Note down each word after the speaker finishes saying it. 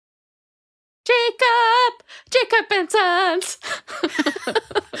Jacob and Sons.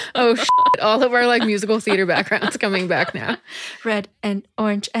 Oh, all of our like musical theater backgrounds coming back now. Red and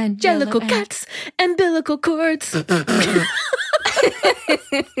orange and Jellicle yellow cats, umbilical cords.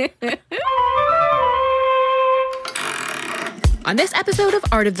 On this episode of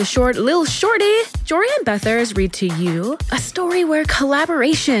Art of the Short, Lil Shorty, Jorianne Bethers read to you a story where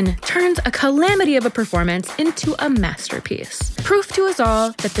collaboration turns a calamity of a performance into a masterpiece. Proof to us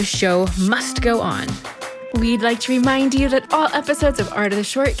all that the show must go on. We'd like to remind you that all episodes of Art of the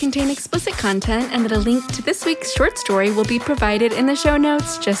Short contain explicit content and that a link to this week's short story will be provided in the show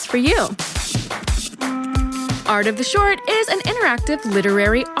notes just for you. Art of the Short is an interactive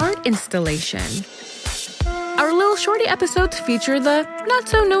literary art installation. Our Lil Shorty episodes feature the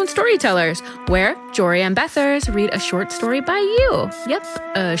not-so-known storytellers, where Jorianne Bethers read a short story by you. Yep,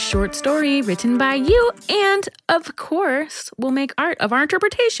 a short story written by you, and, of course, we'll make art of our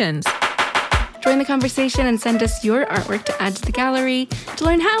interpretations. Join the conversation and send us your artwork to add to the gallery. To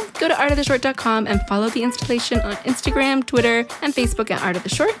learn how, go to artoftheshort.com and follow the installation on Instagram, Twitter, and Facebook at Art of the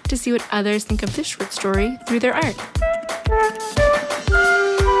Short to see what others think of this short story through their art.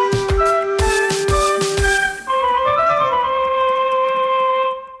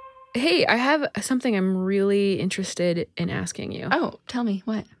 Hey, I have something I'm really interested in asking you. Oh, tell me.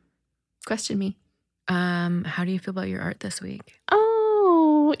 What? Question me. How do you feel about your art this week?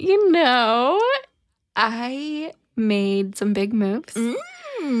 Oh, I made some big moves.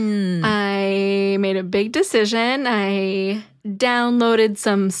 I made a big decision. I downloaded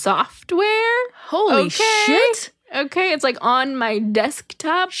some software. Holy shit! Okay, it's like on my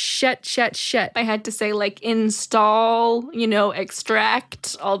desktop. Shit. I had to say like install,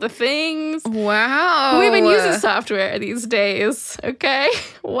 extract, all the things. Wow. Who even uses software these days? Okay.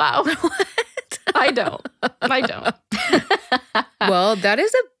 Wow. What? I don't. Well, that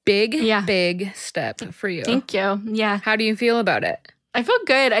is a big step for you. Thank you. Yeah. How do you feel about it? I feel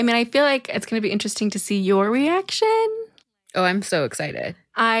good. I mean, I feel like it's going to be interesting to see your reaction. Oh, I'm so excited.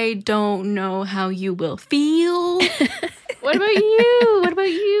 I don't know how you will feel. What about you? What about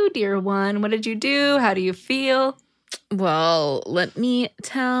you, dear one? What did you do? How do you feel? Well, let me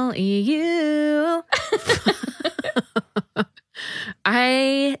tell you.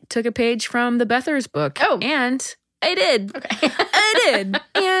 I took a page from the Bethers book. Oh. And I did. Okay. I did.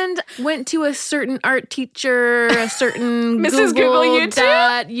 And went to a certain art teacher, a certain Mrs. Google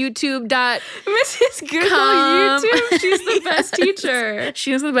YouTube. Mrs. Google YouTube. She's the best teacher.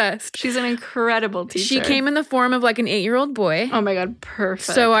 She's the best. She's an incredible teacher. She came in the form of like an 8-year-old boy. Oh my God,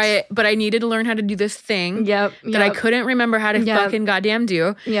 perfect. But I needed to learn how to do this thing. Yep. That I couldn't remember how to fucking goddamn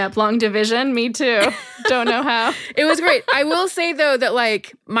do. Yep, long division, me too. Don't know how. It was great. I will say though that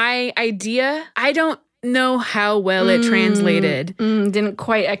like my idea, I don't know how well it translated. Didn't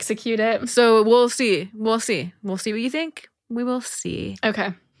quite execute it. So we'll see. We'll see what you think. We will see.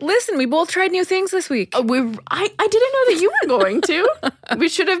 Okay. Listen, we both tried new things this week. I didn't know that you were going to. We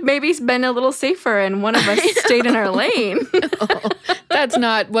should have maybe been a little safer and one of us stayed in our lane. No, that's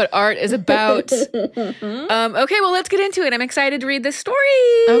not what art is about. Okay, well, let's get into it. I'm excited to read this story.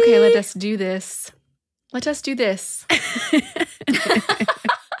 Okay, let us do this.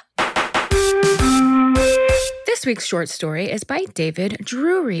 This week's short story is by David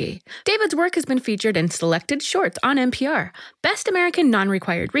Drury. David's work has been featured in Selected Shorts on NPR, Best American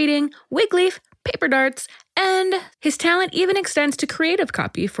Non-Required Reading, Wigleaf, Paper Darts, and his talent even extends to creative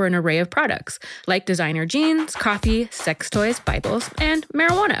copy for an array of products, like designer jeans, coffee, sex toys, Bibles, and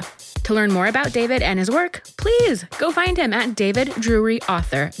marijuana. To learn more about David and his work, please go find him at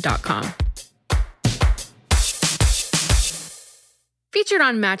daviddruryauthor.com. Featured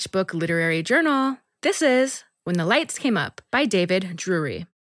on Matchbook Literary Journal, this is When the Lights Came Up by David Drury.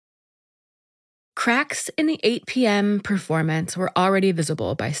 Cracks in the 8 p.m. performance were already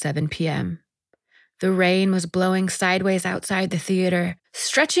visible by 7 p.m. The rain was blowing sideways outside the theater,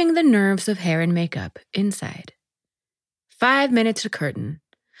 stretching the nerves of hair and makeup inside. 5 minutes to curtain.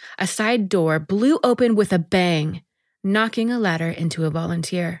 A side door blew open with a bang, knocking a ladder into a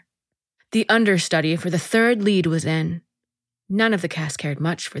volunteer. The understudy for the third lead was in. None of the cast cared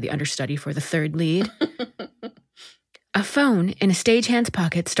much for the understudy for the third lead. A phone in a stagehand's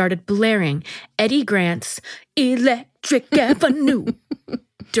pocket started blaring Eddie Grant's Electric Avenue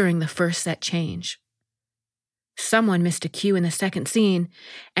during the first set change. Someone missed a cue in the second scene,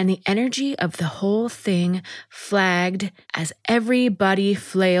 and the energy of the whole thing flagged as everybody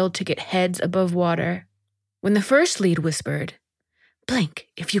flailed to get heads above water. When the first lead whispered, "Blink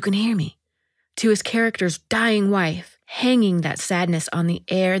if you can hear me," to his character's dying wife, hanging that sadness on the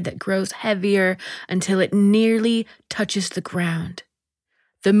air that grows heavier until it nearly touches the ground,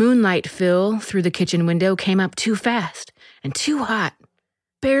 The moonlight fill through the kitchen window came up too fast and too hot,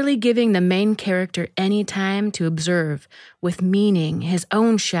 barely giving the main character any time to observe with meaning his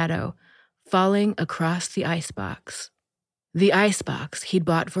own shadow falling across the icebox. The icebox he'd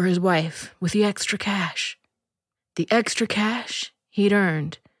bought for his wife with the extra cash. The extra cash he'd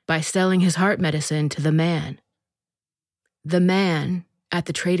earned by selling his heart medicine to the man. The man at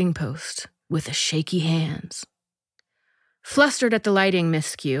the trading post with the shaky hands. Flustered at the lighting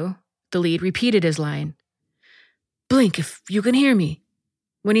miscue, the lead repeated his line. "Blink if you can hear me."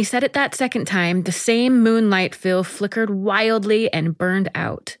 When he said it that second time, the same moonlight fill flickered wildly and burned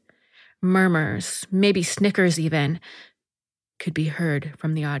out. Murmurs, maybe snickers even, could be heard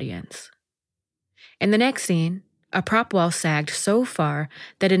from the audience. In the next scene, a prop wall sagged so far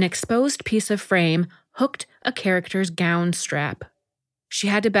that an exposed piece of frame hooked a character's gown strap. She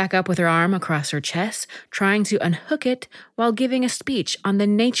had to back up with her arm across her chest, trying to unhook it while giving a speech on the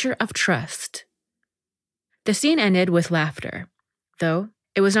nature of trust. The scene ended with laughter, though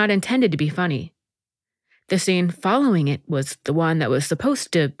it was not intended to be funny. The scene following it was the one that was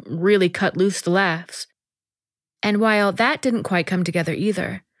supposed to really cut loose the laughs. And while that didn't quite come together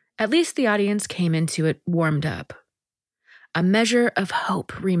either, at least the audience came into it warmed up. A measure of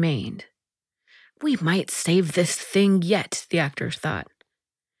hope remained. We might save this thing yet, the actors thought.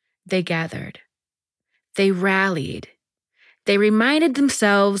 They gathered. They rallied. They reminded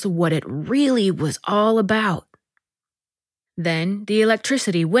themselves what it really was all about. Then the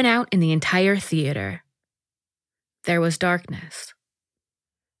electricity went out in the entire theater. There was darkness.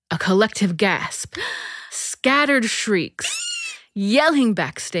 A collective gasp, scattered shrieks, yelling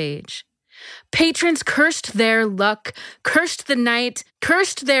backstage. Patrons cursed their luck, cursed the night,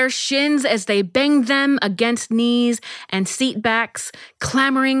 cursed their shins as they banged them against knees and seat backs,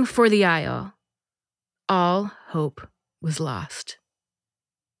 clamoring for the aisle. All hope was lost.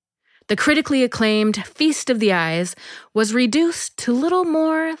 The critically acclaimed Feast of the Eyes was reduced to little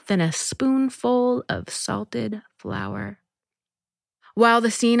more than a spoonful of salted flour. While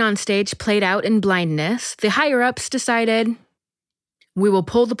the scene on stage played out in blindness, the higher-ups decided, we will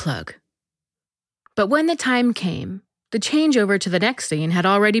pull the plug. But when the time came, the changeover to the next scene had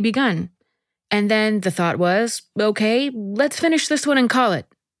already begun. And then the thought was, okay, let's finish this one and call it.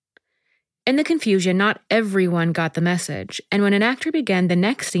 In the confusion, not everyone got the message, and when an actor began the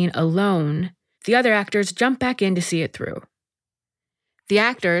next scene alone, the other actors jumped back in to see it through. The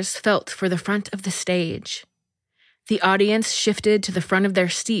actors felt for the front of the stage. The audience shifted to the front of their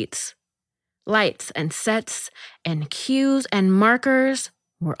seats. Lights and sets and cues and markers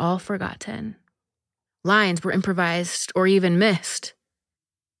were all forgotten. Lines were improvised or even missed.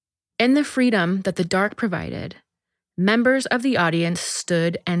 In the freedom that the dark provided, members of the audience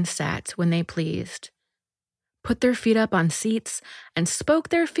stood and sat when they pleased, put their feet up on seats, and spoke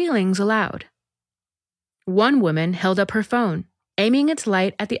their feelings aloud. One woman held up her phone, aiming its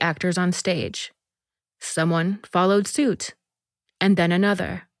light at the actors on stage. Someone followed suit, and then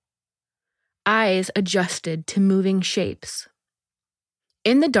another. Eyes adjusted to moving shapes.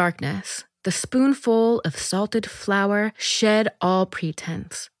 In the darkness, the spoonful of salted flour shed all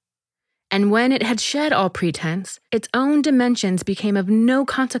pretense. And when it had shed all pretense, its own dimensions became of no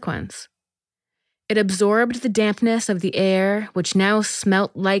consequence. It absorbed the dampness of the air, which now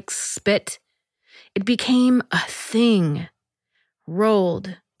smelt like spit. It became a thing,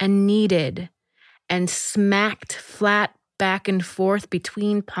 rolled and kneaded, and smacked flat back and forth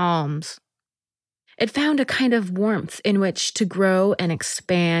between palms. It found a kind of warmth in which to grow and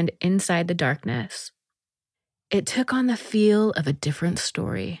expand inside the darkness. It took on the feel of a different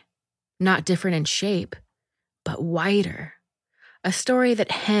story. Not different in shape, but wider. A story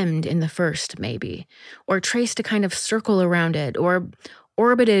that hemmed in the first, maybe, or traced a kind of circle around it, or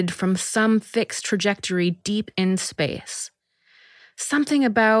orbited from some fixed trajectory deep in space. Something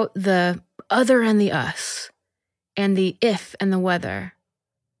about the other and the us, and the if and the whether,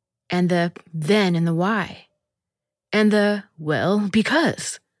 and the then and the why, and the well,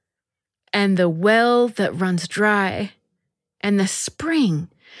 because, and the well that runs dry, and the spring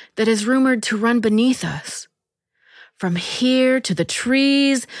that is rumored to run beneath us. From here to the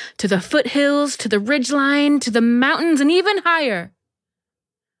trees, to the foothills, to the ridgeline, to the mountains, and even higher.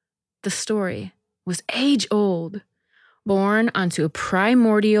 The story was age-old, born onto a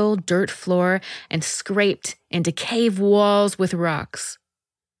primordial dirt floor and scraped into cave walls with rocks.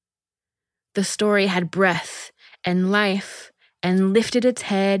 The story had breath and life, and lifted its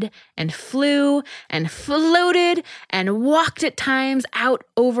head, and flew, and floated, and walked at times out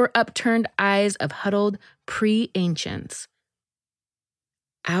over upturned eyes of huddled pre-ancients.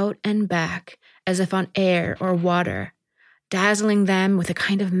 Out and back, as if on air or water, dazzling them with a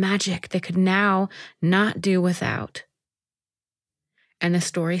kind of magic they could now not do without. And the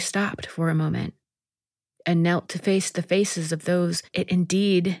story stopped for a moment and knelt to face the faces of those it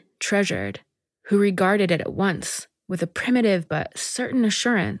indeed treasured, who regarded it at once with a primitive but certain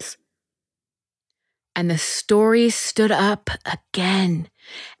assurance. And the story stood up again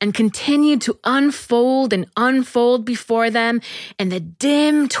and continued to unfold and unfold before them in the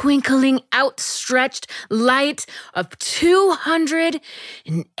dim, twinkling, outstretched light of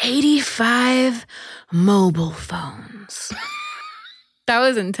 285 mobile phones. That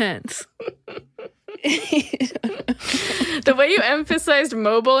was intense. The way you emphasized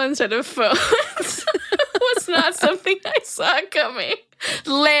mobile instead of phones was not something I saw coming.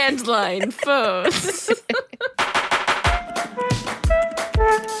 Landline phones.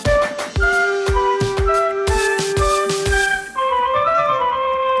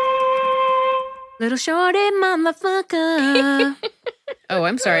 Little shorty motherfucker. Oh,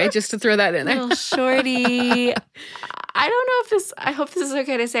 I'm sorry. Just to throw that in there. Little shorty. I don't know if this, I hope this is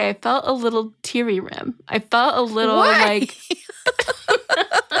okay to say. I felt a little teary rim. I felt a little like.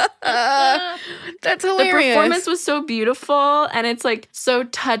 That's hilarious. The performance was so beautiful and it's like so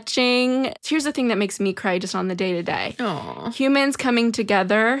touching. Here's the thing that makes me cry just on the day to day. Humans coming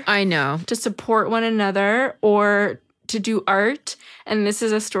together. I know. To support one another or to do art. And this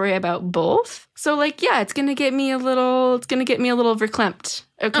is a story about both. So like, yeah, it's going to get me a little verklempt.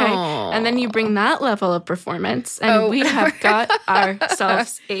 Okay. Aww. And then you bring that level of performance and we have got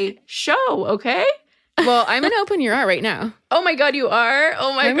ourselves a show. Okay. Well, I'm going to open your art right now. Oh my God, you are?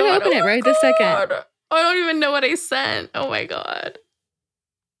 Oh my God. I'm going to open it right this second. I don't even know what I sent. Oh my God.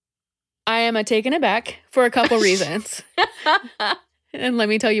 I am taken aback for a couple reasons. And let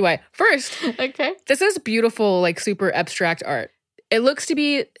me tell you why. First, okay, this is beautiful, like super abstract art. It looks to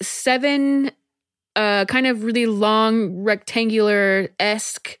be 7 kind of really long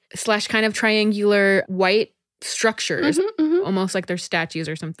rectangular-esque / kind of triangular white structures, almost like they're statues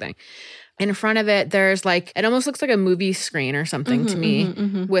or something. In front of it, there's like, it almost looks like a movie screen or something to me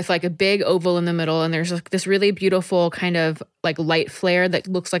with like a big oval in the middle. And there's like this really beautiful kind of like light flare that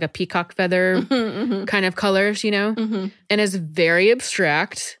looks like a peacock feather kind of colors, you know? And is very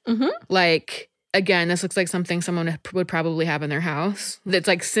abstract. Like, again, this looks like something someone would probably have in their house. It's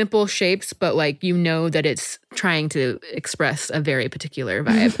like simple shapes, but like, you know that it's trying to express a very particular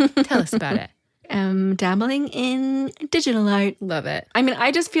vibe. Tell us about it. Dabbling in digital art. Love it. I mean,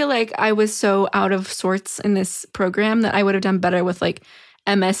 I just feel like I was so out of sorts in this program that I would have done better with like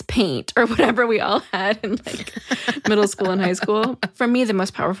MS Paint or whatever we all had in like middle school and high school. For me, the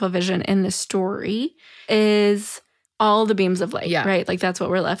most powerful vision in this story is all the beams of light, right? Like that's what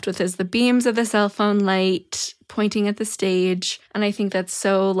we're left with is the beams of the cell phone light pointing at the stage. And I think that's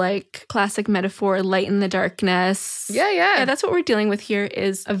so like classic metaphor, light in the darkness. Yeah, that's what we're dealing with here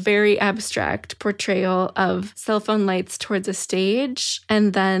is a very abstract portrayal of cell phone lights towards a stage.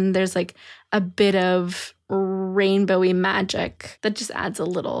 And then there's like a bit of rainbowy magic that just adds a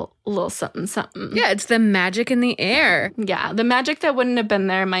little something. Yeah, it's the magic in the air. Yeah, the magic that wouldn't have been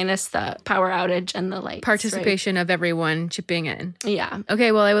there minus the power outage and the lights. Participation of everyone chipping in. Yeah.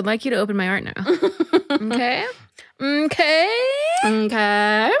 Okay, well, I would like you to open my art now. Okay.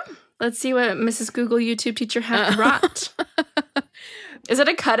 Let's see what Mrs. Google YouTube teacher had wrought. Is it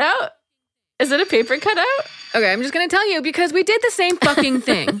a cutout? Is it a paper cutout? Okay, I'm just going to tell you because we did the same fucking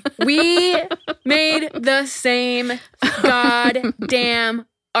thing. We made the same goddamn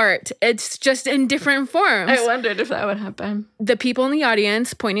art. It's just in different forms. I wondered if that would happen. The people in the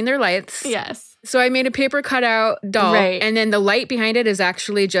audience pointing their lights. Yes. So I made a paper cutout doll. Right. And then the light behind it is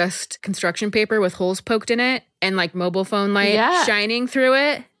actually just construction paper with holes poked in it and like mobile phone light shining through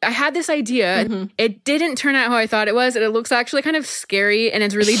it. I had this idea. It didn't turn out how I thought it was. And it looks actually kind of scary and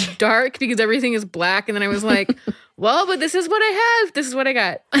it's really dark because everything is black. And then I was like, well, but this is what I have. This is what I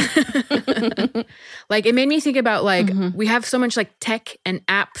got. Like it made me think about like we have so much like tech and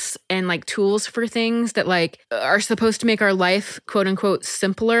apps and like tools for things that like are supposed to make our life quote unquote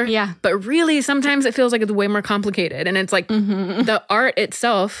simpler. Yeah. But really sometimes it feels like it's way more complicated. And it's like the art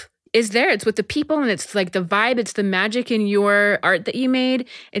itself is there. It's with the people and it's like the vibe. It's the magic in your art that you made.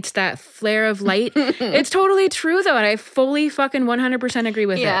 It's that flare of light. It's totally true though. And I fully fucking 100% agree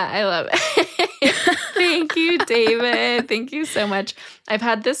with it. Yeah, I love it. Thank you, David. Thank you so much. I've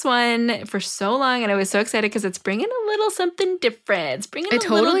had this one for so long and I was so excited because it's bringing a little something different. It's bringing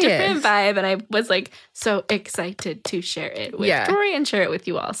little different vibe. And I was like so excited to share it with Tori and share it with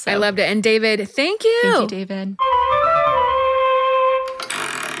you all. So I loved it. And David, thank you. Thank you, David.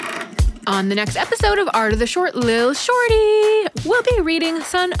 On the next episode of Art of the Short, Lil Shorty, we'll be reading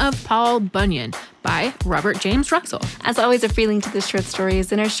Son of Paul Bunyan by Robert James Russell. As always, a free link to this short story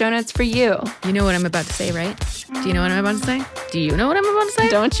is in our show notes for you. You know what I'm about to say, right? Do you know what I'm about to say? Do you know what I'm about to say?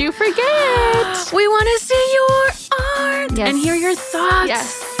 Don't you forget. We want to see your art Yes. and hear your thoughts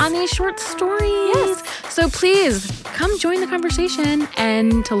Yes. on these short stories. Yes. So please come join the conversation.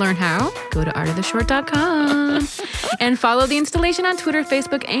 And to learn how, go to artoftheshort.com and follow the installation on Twitter,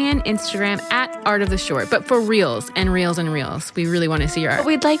 Facebook, and Instagram at Art of the Short. But for reals and reels and reels, we really want to see your art.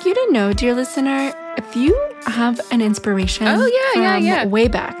 We'd like you to know, dear listener, if you have an inspiration from way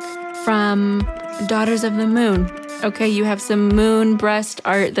back, from Daughters of the Moon, okay, you have some moon breast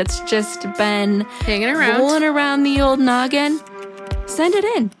art that's just been Hanging around. rolling around the old noggin, send it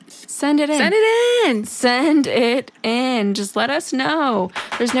in. Send it in. Send it in. Send it in. Just let us know.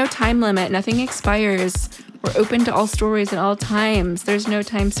 There's no time limit. Nothing expires. We're open to all stories at all times. There's no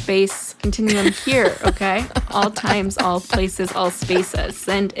time-space continuum here, okay? All times, all places, all spaces.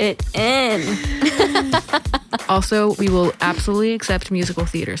 Send it in. Also, we will absolutely accept musical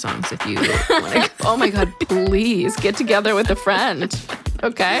theater songs if you want to. Oh my God, please get together with a friend,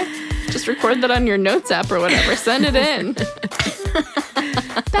 okay? Just record that on your notes app or whatever. Send it in.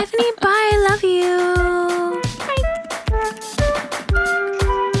 Bethany, bye. I love you.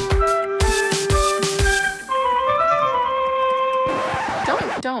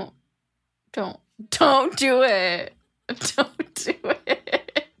 Don't do it. Don't do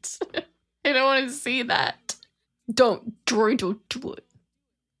it. I don't want to see that. Troy, don't do it.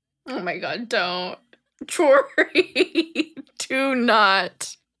 Oh my God, don't. Troy, do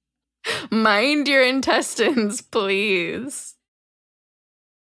not. Mind your intestines, please.